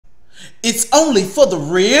It's only for the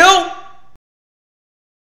real.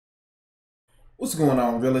 What's going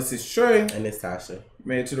on, realists? It's Trey. And it's Tasha.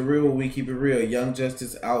 Married to the Real, we keep it real. Young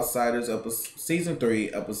Justice Outsiders, Season 3,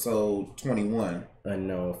 Episode 21.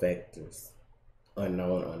 Unknown factors.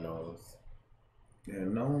 Unknown unknowns. Yeah,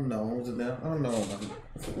 known knowns and then unknown.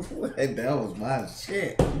 That was my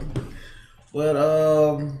shit. But,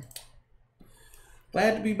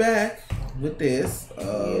 glad to be back with this.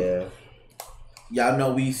 Yeah. Y'all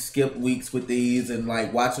know we skip weeks with these and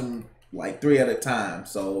like watch them like 3 at a time.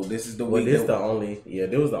 So this is the week. This was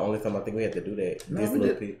the only time I think we had to do that. No, this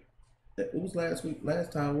little period. It was last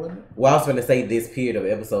time, wasn't it? Well, I was going to say this period of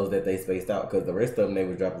episodes that they spaced out because the rest of them they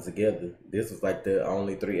were dropping together. This was like the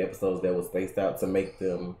only 3 episodes that was spaced out to make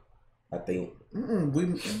them, I think.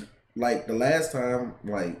 We like the last time,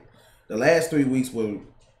 like the last 3 weeks were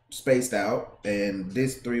spaced out, and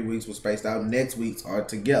this 3 weeks was spaced out. Next weeks are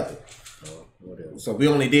together. So we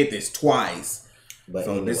only did this twice. But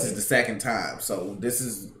so anyway. This is the second time. So this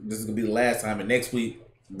is gonna be the last time. And next week,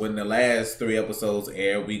 when the last 3 episodes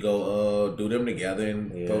air, we go do them together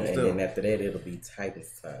and post them. And then after that, it'll be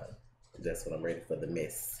Titans time. That's when I'm ready for the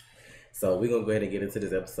mess. So we're gonna go ahead and get into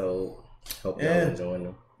this episode. Hope y'all enjoying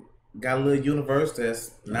them. Got a little universe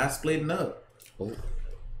that's not splitting up. Oh,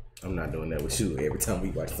 I'm not doing that with you every time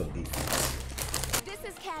we watch something.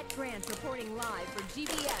 Grant reporting live for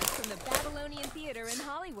GBS from the Babylonian Theater in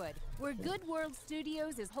Hollywood, where Good World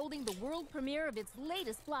Studios is holding the world premiere of its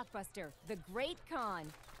latest blockbuster, The Great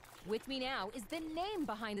Con. With me now is the name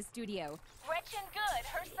behind the studio, Gretchen Good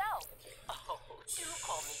herself. Oh, do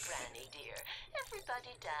call me Granny, dear.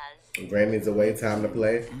 Everybody does. Granny's away, time to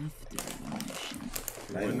play.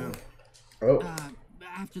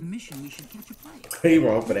 After the mission, we should catch a plane. He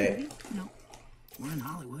wrong for that. No, we're in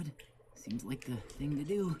Hollywood. Seems like the thing to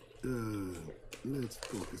do. Let's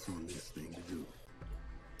focus on this thing to do.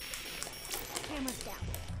 Cameras down.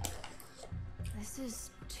 This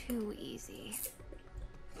is too easy.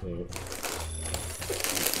 Oh,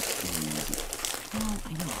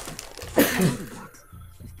 I know.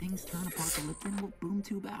 If things turn apocalyptic, we'll boom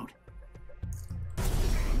tube out.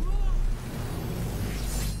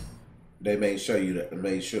 They made sure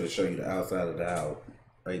to show you the outside of the house.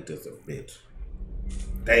 Ain't this a bitch?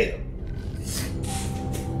 Damn.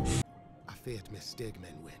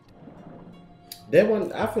 That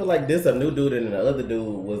one, I feel like this a new dude, and the other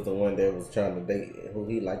dude was the one that was trying to date, who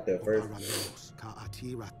he liked at first.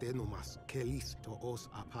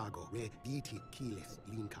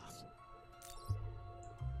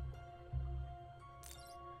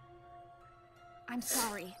 I'm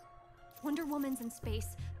sorry. Wonder Woman's in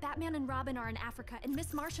space, Batman and Robin are in Africa, and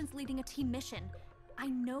Miss Martian's leading a team mission. I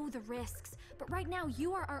know the risks, but right now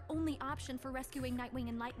you are our only option for rescuing Nightwing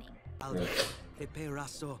and Lightning.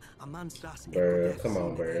 Bird, come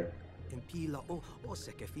on, Bird.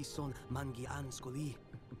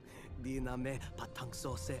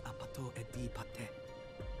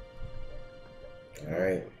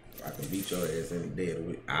 Alright. I can beat your ass any day of the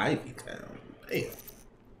week. Ivy Town. Damn.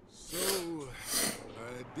 So,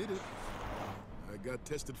 I did it. I got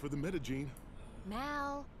tested for the metagene.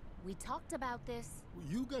 Mal, we talked about this.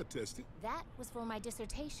 You got tested. That was for my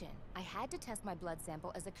dissertation. I had to test my blood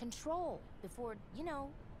sample as a control before,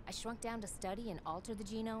 I shrunk down to study and alter the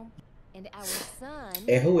genome. And our son...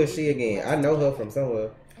 And who is she again? I know her from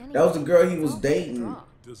somewhere. That was the girl he was dating.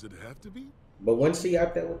 Does it have to be? But wasn't she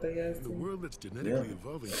out there with their ass? In the world that's genetically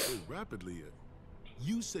evolving so rapidly,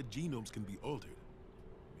 you said genomes can be altered.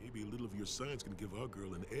 Maybe a little of your science can give our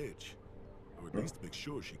girl an edge. Or at least make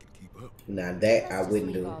sure she can keep up. Now that I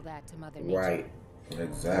wouldn't do. All that to Mother Nature. Right.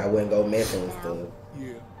 Exactly. I wouldn't go messing with stuff.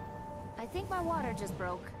 Yeah. I think my water just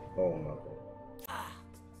broke. Oh my God.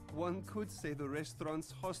 One could say the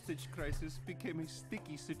restaurant's hostage crisis became a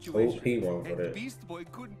sticky situation. Oh, he wrong for that. And Beast Boy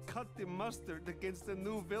couldn't cut the mustard against a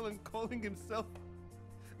new villain calling himself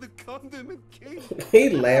the Condiment King. He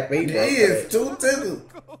laughing. He is too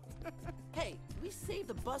tickled. Hey, we saved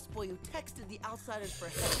the busboy who texted the Outsiders for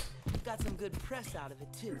help. Got some good press out of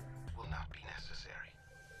it, too. Will not be necessary.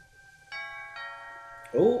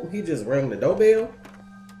 Oh, he just rang the doorbell.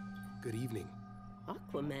 Good evening.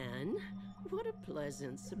 Aquaman, what a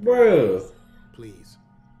pleasant surprise. Bruh. Please,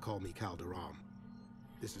 call me Calderon.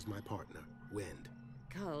 This is my partner, Wind.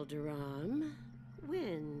 Calderon,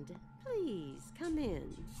 Wind, please come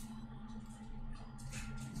in.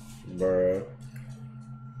 Bruh.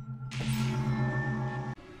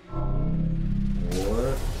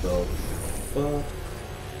 What the fuck?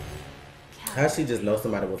 How she just know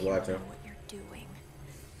somebody was watching? What you're doing,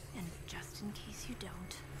 and just in case you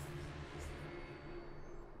don't.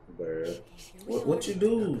 Bruh. What you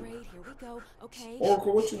do? go, okay?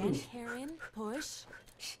 Oracle, what you And do? Karen, push.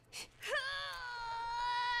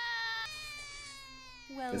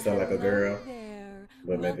 Well, It sound like a girl, there.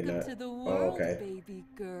 but maybe Welcome not. to the Oh, world, okay. baby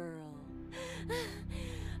girl.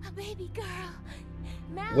 A baby girl.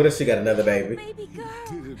 Mal, What if she got another baby? baby girl.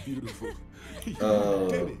 You did it beautiful. You did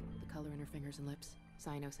it. The color in her fingers and lips.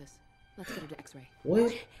 Cyanosis. Let's get her to X-ray.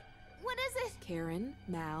 What? What is it? Karen,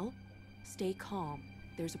 Mal, stay calm.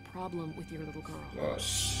 There's a problem with your little girl. Oh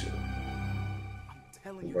shit.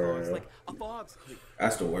 Telling you, Bruh. it's like a fog's clear.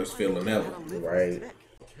 That's the worst feeling ever. Right.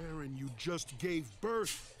 Karen, you just gave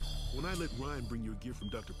birth. When I let Ryan bring your gear from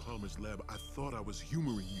Dr. Palmer's lab, I thought I was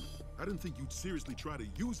humoring you. I didn't think you'd seriously try to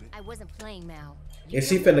use it. I wasn't playing, Mal. Is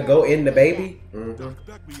she finna go in the baby? Doc,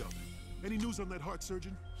 back me up. Any news on that heart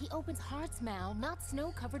surgeon? He opens hearts, Mal, not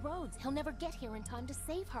snow-covered roads. He'll never get here in time to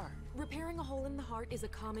save her. Repairing a hole in the heart is a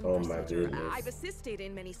common Oh my procedure. goodness. I've assisted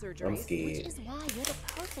in many surgeries. I'm Which scared. is why you're the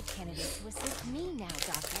perfect candidate to assist me now,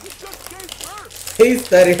 Doctor. You just gave birth. He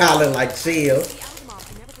study hollering like chill. Out of the mom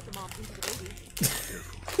and never put the mom into the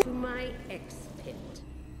baby. To my ex-pit.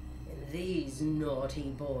 These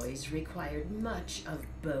naughty boys required much of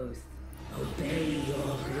both. Obey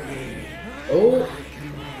your grain. Oh, My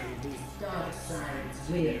command is Darkseid's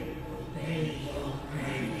will. Obey your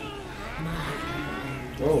grain. My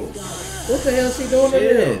command Oh, what the hell she doing to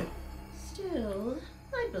them? Still,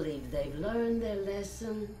 I believe they've learned their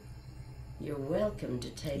lesson. You're welcome to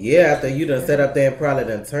take. Yeah, after you done set up there and probably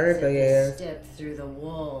done turned their ass. Step through the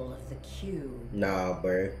wall of the cube. Nah,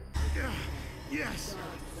 bruh. Yes.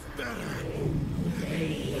 Better. Obey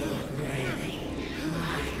your grain.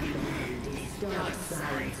 My command is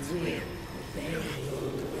Darkseid's will. Obey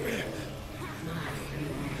your grain. My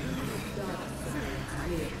command is Darkseid's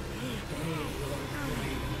will. Obey your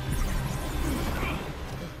grain.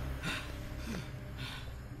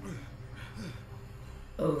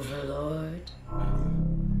 Overlord.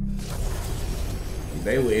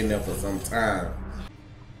 they were in there for some time.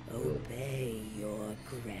 Obey your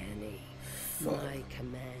granny. My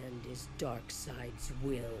command is Darkseid's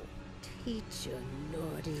will. Teach your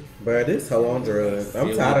naughty. Bruh, this hoe on drugs. I'm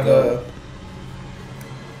Here tired we of go. her.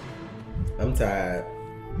 I'm tired.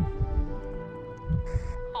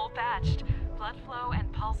 Full patched. Blood flow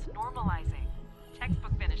and pulse normalizing.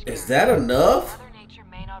 Textbook finish. Is that enough? Mother Nature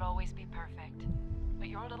may not always be perfect, but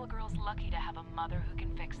your little girl's lucky to have a mother who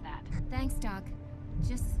can fix that. Thanks, Doc.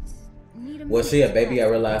 Just need a Well, she a minute to baby. I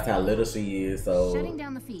rest. realized how little she is, so. Shutting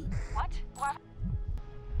down the feed. What? What?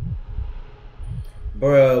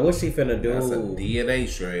 Bruh, what she finna do? That's a DNA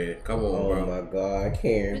shred. Come on, Oh bro. my god, For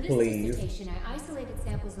Karen, this please. dissertation, I isolated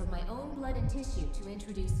samples of my own blood and tissue to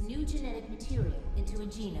introduce new genetic material into a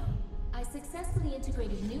genome. I successfully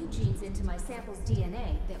integrated new genes into my sample's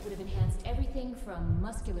DNA that would have enhanced everything from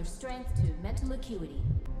muscular strength to mental acuity.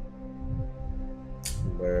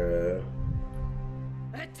 Bruh,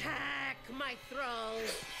 Attack my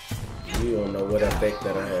thralls. you don't know what effect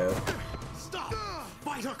that I have. Stop.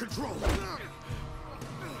 Fight her control.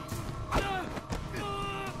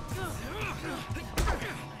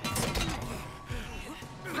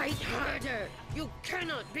 Fight harder. You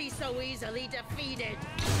cannot be so easily defeated.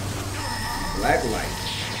 Black light.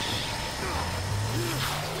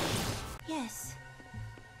 Yes.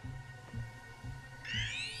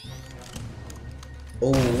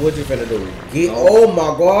 Oh, what you finna do? Get? Oh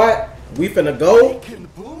my god, we finna go? Can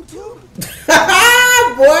boom too?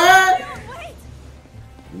 Boy,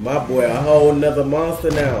 my boy, a whole nother monster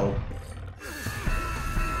now.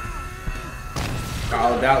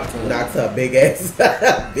 Called out to him. Knocks her big ass,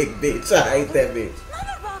 big bitch. I hate that bitch.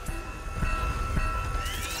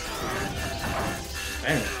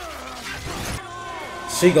 Damn.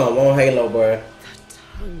 She gonna want Halo, bruh.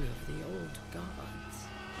 Tongue of the old gods.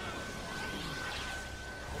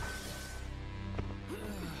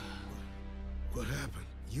 What happened?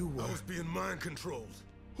 You were. I was being mind controlled.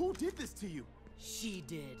 Who did this to you? She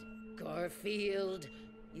did. Garfield,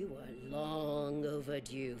 you are long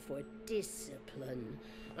overdue for discipline.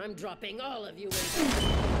 I'm dropping all of you in.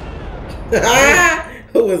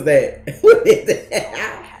 Who was that? Who did that?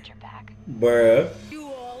 Catch her back. Bruh. You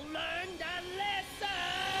all learned a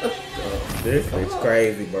lesson! This is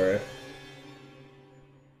crazy, bruh.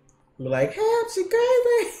 Be like, help, she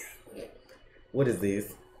crazy. What is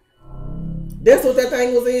this? That's what that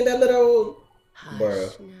thing was in, that little... Bruh.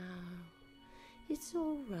 Hush now. It's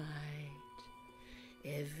all right.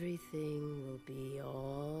 Everything will be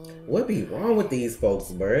all What be wrong with these folks,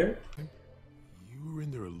 bruh? You were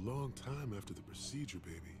in there a long time after the procedure,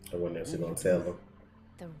 baby. I wonder if she's gonna tell them.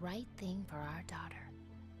 The right thing for our daughter.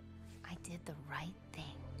 I did the right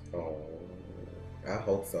thing. Oh, I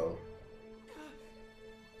hope so.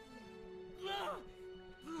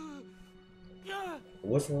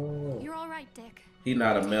 What's wrong? You're all right, Dick. He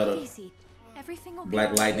not a Take metal. it easy. Everything will be Black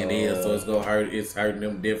all right. Lightning is, so it's gonna hurt. It's hurting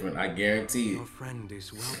them different. I guarantee it. Your friend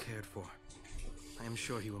is well cared for. I am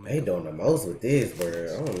sure he will make. They doing the most with this, bro.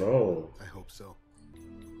 I don't know. I hope so.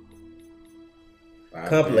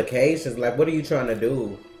 Complications. Like, what are you trying to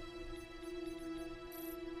do?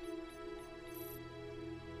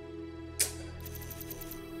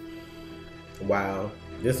 Wow.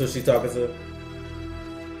 This what she talking to?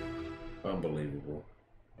 Unbelievable.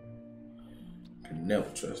 Can never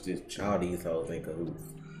trust this chick. All these hoes in cahoots.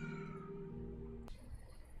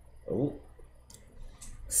 Oh.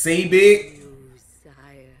 See, Big? You,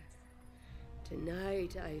 sire.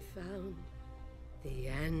 Tonight I found the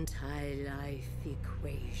anti-life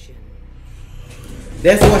equation.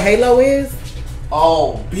 That's what Halo is?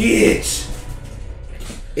 Oh, bitch.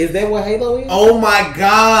 Is that what Halo is? Oh my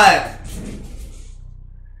God.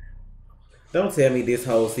 Don't tell me this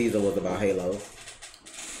whole season was about Halo.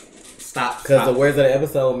 Stop. Because the words of the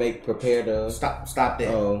episode make prepare to... Stop that.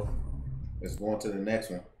 Oh. Let's go on to the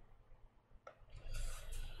next one.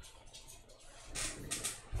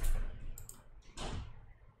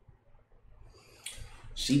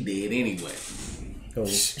 She dead anyway. Who?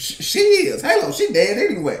 She is. Halo, she dead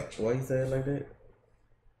anyway. Why you say it like that?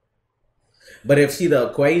 But if she the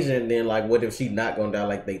equation, then like, what if she not gonna die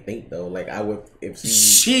like they think though? Like I would, if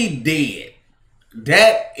she dead.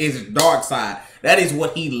 That is Darkseid. That is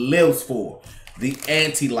what he lives for. The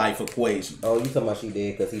anti-life equation. Oh, you talking about she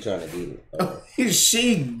dead because he trying to get it? Oh.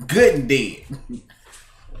 She good and dead.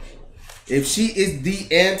 If she is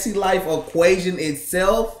the anti-life equation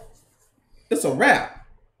itself, it's a wrap.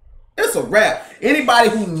 It's a wrap. Anybody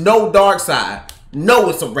who know Darkseid know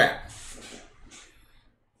it's a wrap.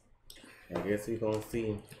 I guess we gonna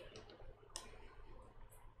see.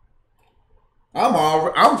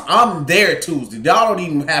 I'm there Tuesday. Y'all don't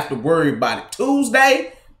even have to worry about it.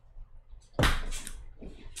 Tuesday,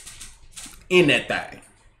 in that thing.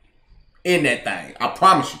 In that thing. I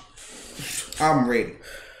promise you. I'm ready.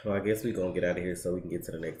 Well, I guess we gonna get out of here so we can get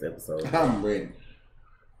to the next episode. I'm ready.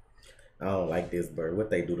 I don't like this bird. What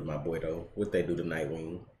they do to my boy though? What they do to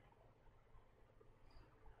Nightwing?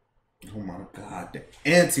 Oh my God, the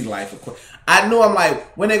anti-life equation. I know. I'm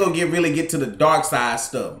like, when they gonna really get to the dark side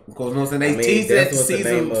stuff? Because you know what I'm saying, they teased it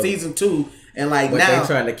season 2, and like now they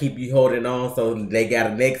trying to keep you holding on, so they got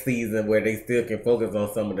a next season where they still can focus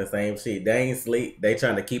on some of the same shit. They ain't sleep. They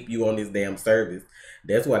trying to keep you on this damn service.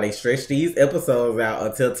 That's why they stretched these episodes out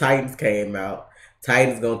until Titans came out.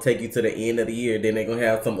 Titans gonna take you to the end of the year. Then they gonna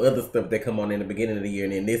have some other stuff that come on in the beginning of the year,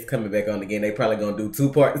 and then this coming back on again. They probably gonna do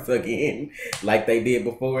 2 parts again, like they did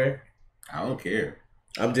before. I don't care.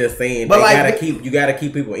 I'm just saying, but you gotta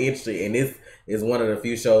keep people interested, and this is one of the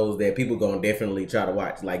few shows that people gonna definitely try to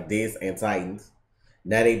watch, like this and Titans.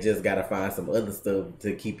 Now they just gotta find some other stuff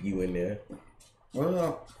to keep you in there.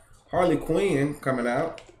 Well, Harley Quinn coming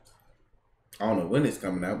out. I don't know when it's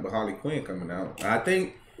coming out, but Harley Quinn coming out. I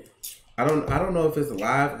think I don't know if it's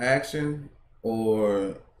live action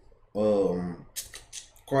or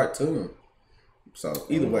cartoon. So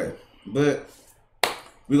either way, but.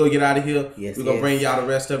 We're going to get out of here. Yes, we're going to bring y'all the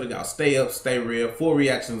rest of it. Y'all stay up, stay real. Full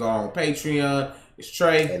reactions are on Patreon. It's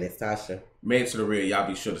Trey. And it's Tasha. Man to the real. Y'all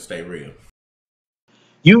be sure to stay real.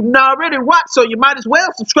 You already watched, so you might as well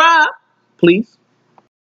subscribe. Please.